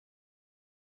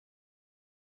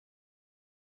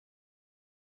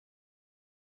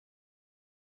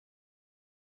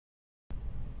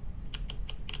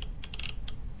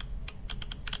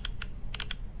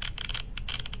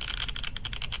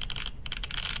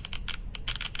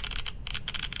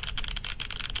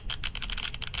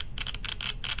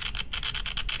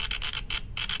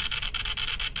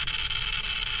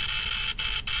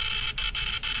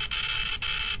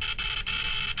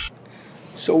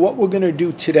So what we're going to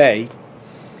do today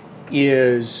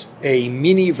is a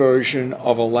mini version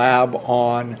of a lab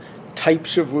on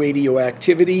types of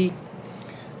radioactivity,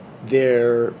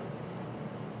 their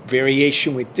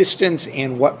variation with distance,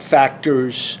 and what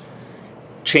factors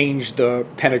change the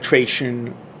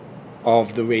penetration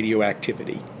of the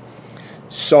radioactivity.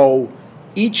 So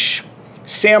each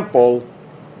sample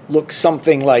looks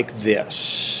something like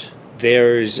this.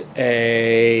 There's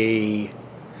a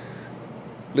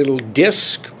little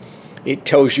disc. It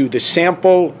tells you the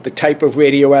sample, the type of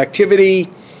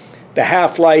radioactivity, the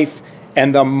half-life,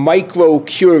 and the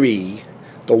microcurie.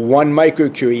 The 1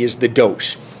 microcurie is the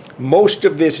dose. Most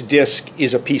of this disc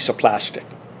is a piece of plastic.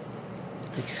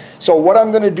 So what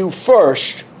I'm going to do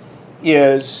first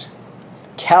is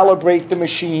calibrate the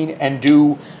machine and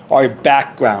do our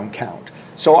background count.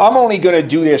 So I'm only going to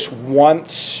do this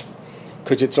once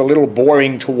because it's a little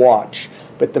boring to watch.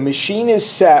 But the machine is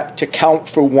set to count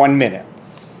for 1 minute.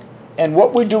 And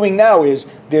what we're doing now is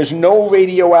there's no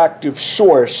radioactive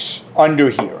source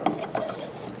under here.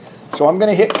 So I'm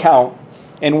going to hit count.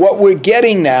 And what we're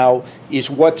getting now is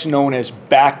what's known as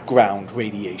background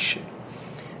radiation.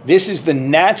 This is the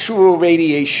natural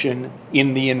radiation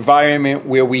in the environment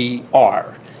where we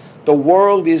are. The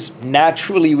world is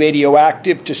naturally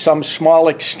radioactive to some small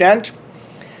extent.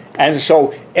 And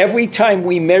so every time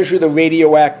we measure the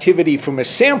radioactivity from a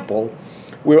sample,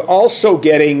 we're also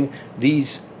getting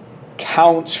these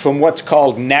counts from what's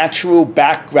called natural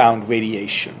background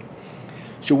radiation.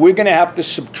 So we're going to have to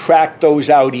subtract those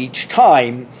out each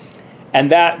time,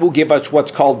 and that will give us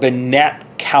what's called the net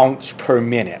counts per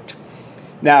minute.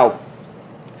 Now,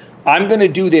 I'm going to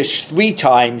do this 3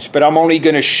 times, but I'm only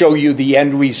going to show you the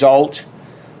end result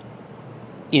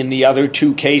in the other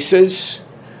 2 cases,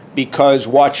 because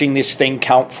watching this thing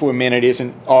count for a minute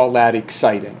isn't all that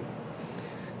exciting.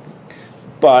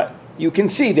 But you can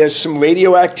see there's some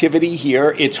radioactivity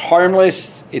here. It's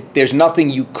harmless. There's nothing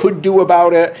you could do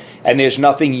about it, and there's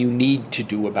nothing you need to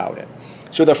do about it.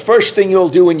 So the first thing you'll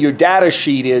do in your data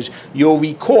sheet is you'll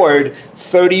record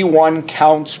 31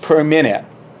 counts per minute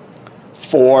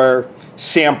for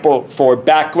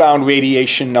background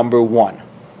radiation number 1.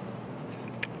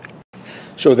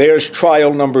 So there's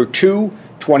trial number 2,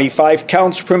 25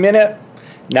 counts per minute.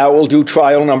 Now we'll do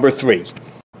trial number 3.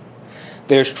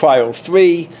 There's trial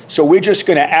 3. So we're just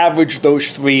going to average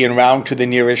those 3 and round to the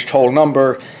nearest whole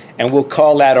number, and we'll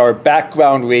call that our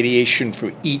background radiation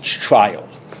for each trial.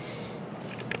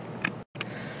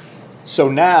 So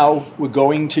now we're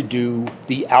going to do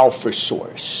the alpha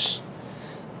source.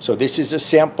 So this is a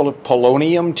sample of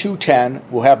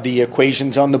polonium-210. We'll have the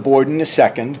equations on the board in a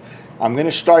second. I'm going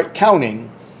to start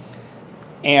counting,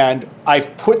 and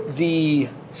I've put the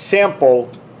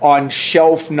sample on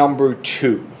shelf number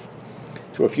 2.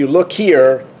 So if you look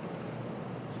here,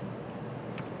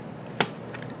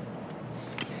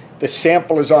 the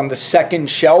sample is on the 2nd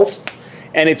shelf,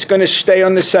 and it's going to stay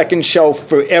on the 2nd shelf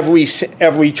for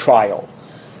every trial.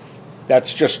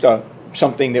 That's just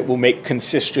something that will make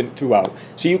consistent throughout.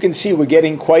 So you can see we're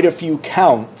getting quite a few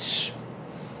counts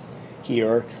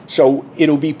here. So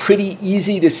it'll be pretty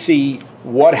easy to see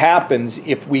what happens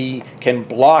if we can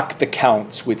block the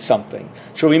counts with something.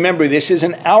 So remember, this is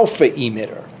an alpha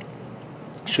emitter.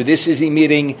 So this is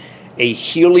emitting a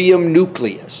helium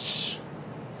nucleus.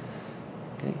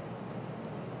 Okay.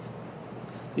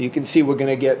 You can see we're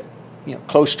going to get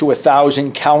close to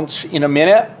 1,000 counts in a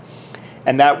minute,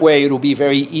 and that way it'll be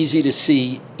very easy to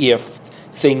see if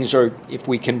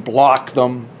we can block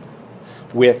them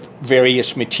with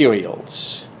various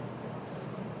materials.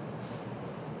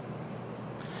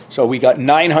 So we got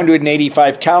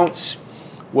 985 counts.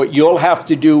 What you'll have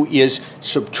to do is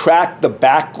subtract the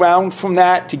background from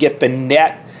that to get the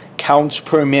net counts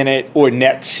per minute, or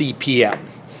net CPM.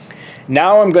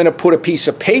 Now I'm going to put a piece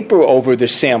of paper over the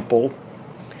sample,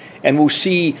 and we'll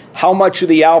see how much of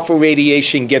the alpha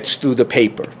radiation gets through the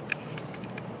paper.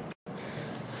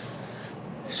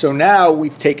 So now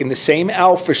we've taken the same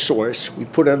alpha source,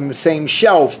 we've put it on the same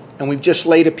shelf, and we've just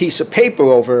laid a piece of paper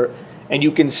over, and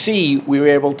you can see we were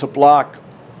able to block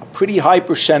a pretty high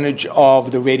percentage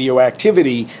of the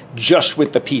radioactivity just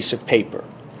with the piece of paper.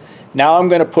 Now I'm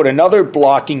going to put another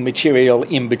blocking material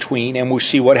in between, and we'll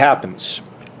see what happens.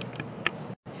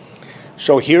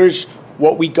 So here's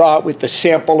what we got with the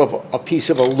sample of a piece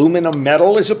of aluminum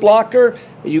metal as a blocker.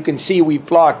 You can see we've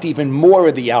blocked even more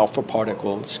of the alpha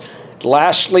particles.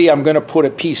 Lastly, I'm going to put a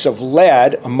piece of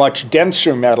lead, a much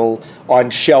denser metal,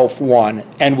 on shelf 1,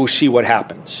 and we'll see what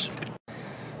happens.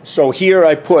 So here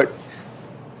I put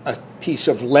a piece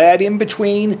of lead in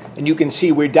between, and you can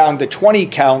see we're down to 20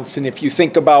 counts, and if you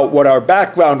think about what our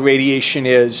background radiation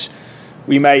is,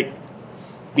 we might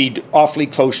be awfully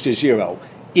close to 0.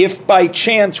 If by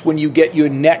chance when you get your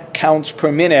net counts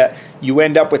per minute you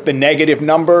end up with the negative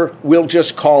number, we'll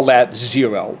just call that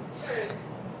 0.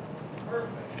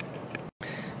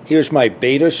 Here's my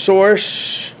beta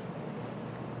source.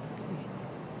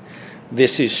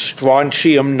 This is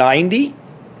strontium 90.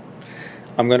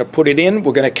 I'm going to put it in.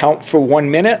 We're going to count for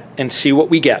 1 minute and see what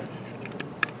we get.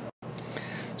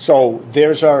 So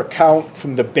there's our count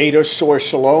from the beta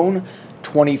source alone,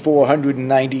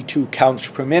 2,492 counts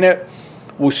per minute.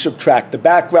 We'll subtract the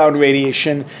background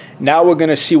radiation. Now we're going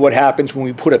to see what happens when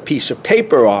we put a piece of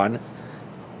paper on,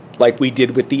 like we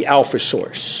did with the alpha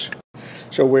source.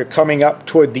 So we're coming up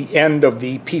toward the end of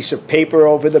the piece of paper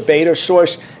over the beta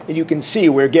source, and you can see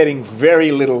we're getting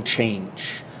very little change.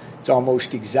 It's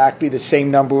almost exactly the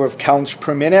same number of counts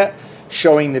per minute,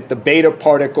 showing that the beta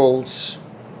particles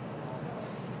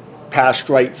passed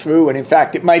right through, and in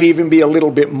fact it might even be a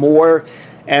little bit more,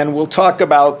 and we'll talk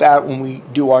about that when we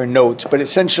do our notes. But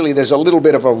essentially there's a little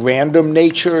bit of a random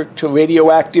nature to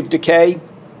radioactive decay,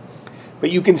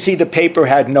 but you can see the paper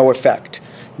had no effect.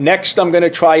 Next I'm going to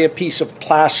try a piece of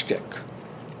plastic.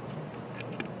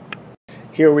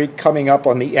 Here we're coming up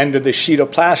on the end of the sheet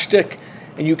of plastic,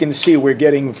 and you can see we're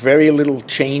getting very little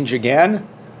change again.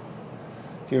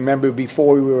 If you remember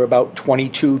before we were about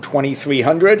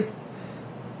 2,300.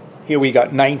 Here we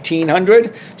got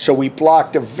 1,900, so we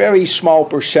blocked a very small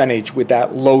percentage with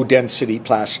that low density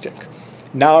plastic.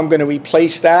 Now I'm going to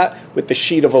replace that with the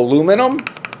sheet of aluminum.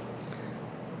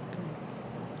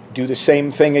 Do the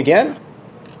same thing again.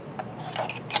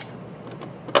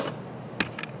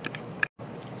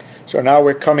 So now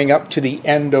we're coming up to the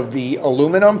end of the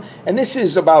aluminum, and this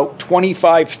is about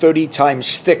 25-30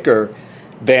 times thicker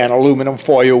than aluminum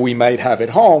foil we might have at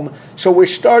home. So we're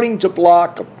starting to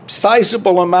block a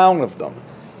sizable amount of them.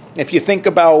 If you think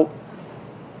about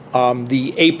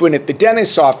the apron at the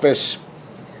dentist's office,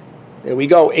 there we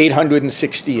go,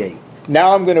 868.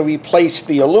 Now I'm going to replace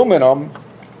the aluminum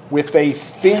with a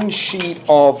thin sheet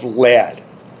of lead.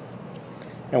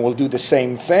 And we'll do the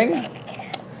same thing.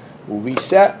 We'll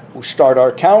reset, we'll start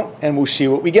our count, and we'll see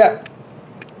what we get.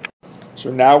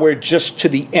 So now we're just to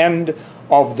the end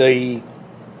of the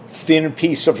thin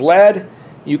piece of lead.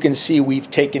 You can see we've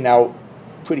taken out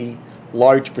a pretty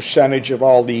large percentage of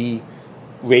all the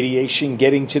radiation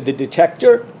getting to the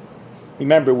detector.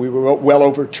 Remember, we were well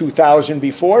over 2,000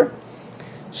 before.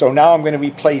 So now I'm going to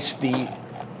replace the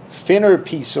thinner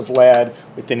piece of lead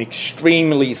with an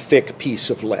extremely thick piece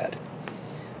of lead.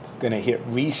 I'm going to hit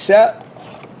reset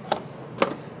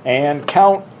and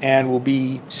count, and we'll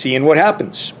be seeing what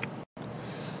happens.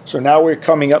 So now we're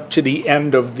coming up to the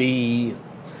end of the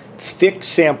thick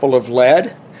sample of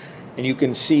lead, and you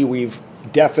can see we've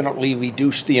definitely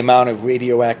reduced the amount of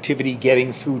radioactivity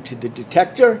getting through to the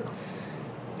detector,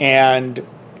 and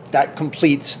that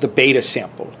completes the beta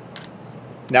sample.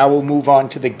 Now we'll move on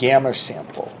to the gamma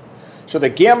sample. So the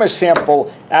gamma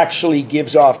sample actually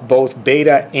gives off both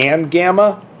beta and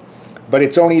gamma, but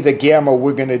it's only the gamma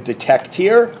we're going to detect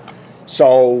here.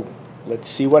 So let's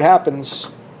see what happens.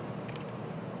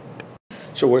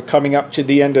 So we're coming up to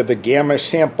the end of the gamma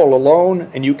sample alone,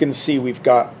 and you can see we've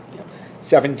got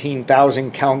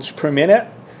 17,000 counts per minute.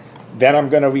 Then I'm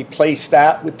going to replace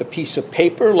that with the piece of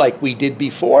paper like we did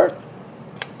before.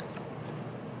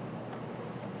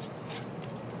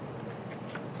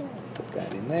 Put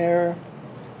that in there.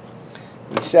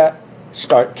 Reset,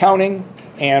 start counting,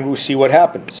 and we'll see what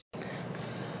happens.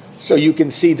 So you can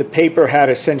see the paper had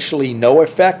essentially no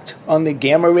effect on the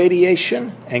gamma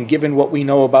radiation, and given what we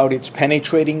know about its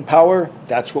penetrating power,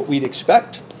 that's what we'd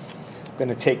expect. I'm going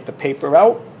to take the paper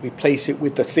out, replace it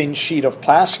with a thin sheet of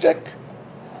plastic,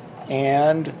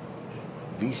 and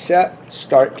reset,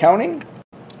 start counting.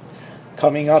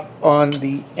 Coming up on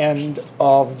the end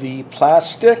of the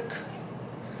plastic,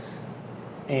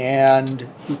 and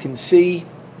you can see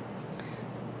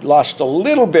lost a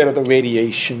little bit of the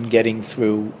radiation getting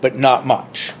through, but not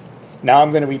much. Now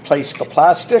I'm going to replace the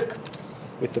plastic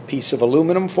with the piece of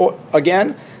aluminum foil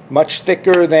again, much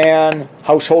thicker than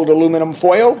household aluminum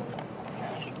foil.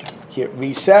 Hit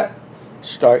reset,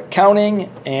 start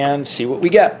counting, and see what we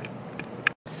get.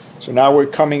 So now we're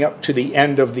coming up to the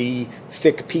end of the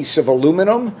thick piece of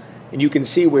aluminum, and you can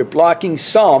see we're blocking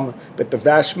some, but the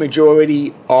vast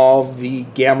majority of the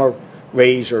gamma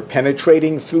rays are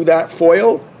penetrating through that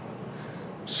foil.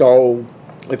 So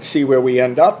let's see where we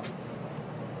end up.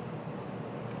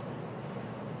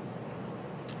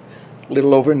 A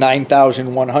little over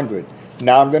 9,100.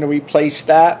 Now I'm going to replace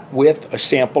that with a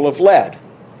sample of lead.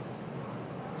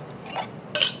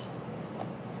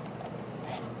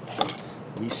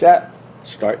 Reset,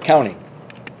 start counting.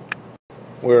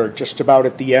 We're just about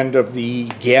at the end of the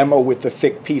gamma with the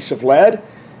thick piece of lead.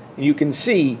 And you can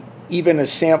see even a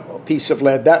sample piece of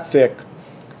lead that thick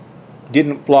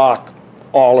didn't block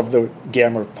all of the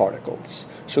gamma particles.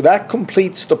 So that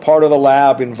completes the part of the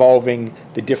lab involving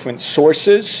the different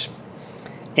sources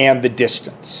and the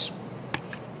distance.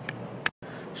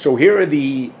 So here are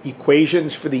the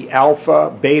equations for the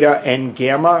alpha, beta, and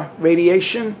gamma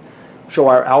radiation. So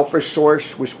our alpha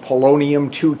source was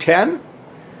polonium-210.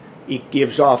 It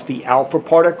gives off the alpha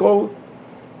particle,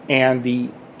 and the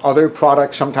other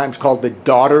product, sometimes called the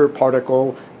daughter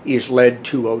particle, is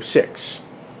lead-206.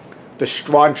 The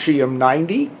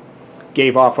strontium-90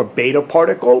 gave off a beta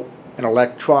particle, an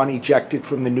electron ejected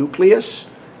from the nucleus,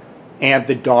 and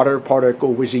the daughter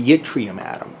particle was a yttrium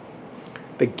atom.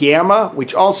 The gamma,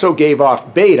 which also gave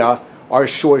off beta, our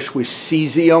source was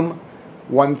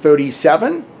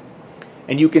cesium-137,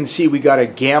 and you can see we got a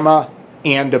gamma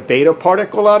and a beta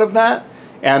particle out of that,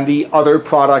 and the other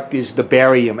product is the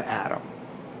barium atom.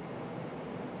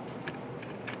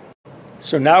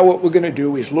 So now what we're going to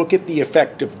do is look at the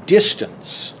effect of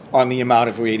distance on the amount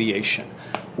of radiation.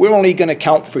 We're only going to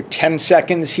count for 10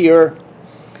 seconds here,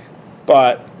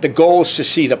 but the goal is to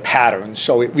see the pattern,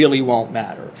 so it really won't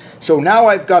matter. So now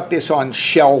I've got this on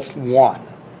shelf 1.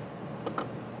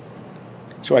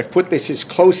 So I've put this as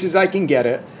close as I can get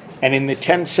it, and in the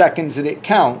 10 seconds that it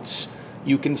counts,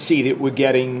 you can see that we're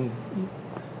getting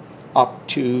up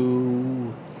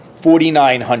to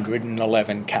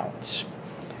 4,911 counts.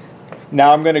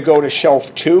 Now I'm going to go to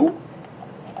shelf 2.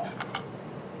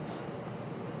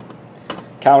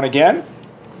 Count again.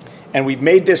 And we've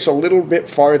made this a little bit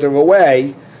farther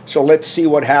away, so let's see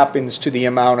what happens to the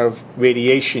amount of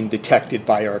radiation detected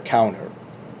by our counter.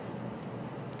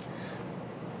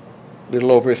 A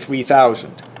little over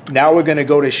 3,000. Now we're going to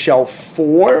go to shelf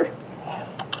 4.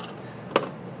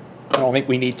 I don't think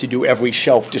we need to do every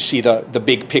shelf to see the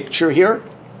big picture here.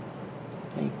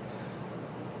 Okay.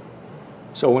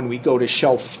 So when we go to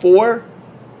shelf 4,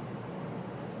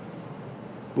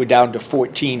 we're down to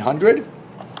 1,400.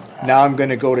 Now I'm going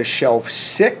to go to shelf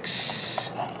 6.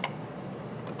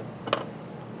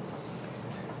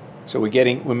 So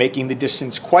we're making the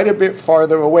distance quite a bit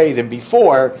farther away than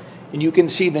before, and you can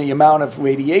see the amount of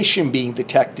radiation being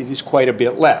detected is quite a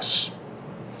bit less.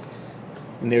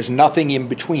 And there's nothing in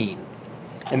between.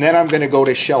 And then I'm going to go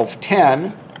to shelf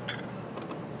 10,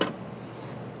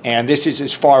 and this is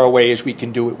as far away as we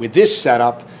can do it with this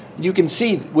setup. You can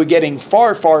see we're getting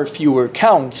far, far fewer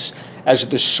counts as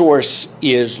the source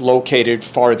is located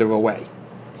farther away.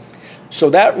 So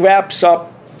that wraps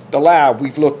up the lab.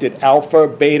 We've looked at alpha,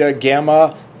 beta,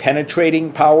 gamma,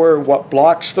 penetrating power, what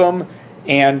blocks them,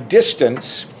 and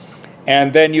distance.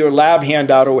 And then your lab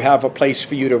handout will have a place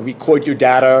for you to record your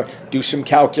data, do some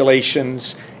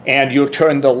calculations, and you'll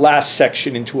turn the last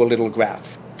section into a little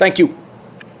graph. Thank you.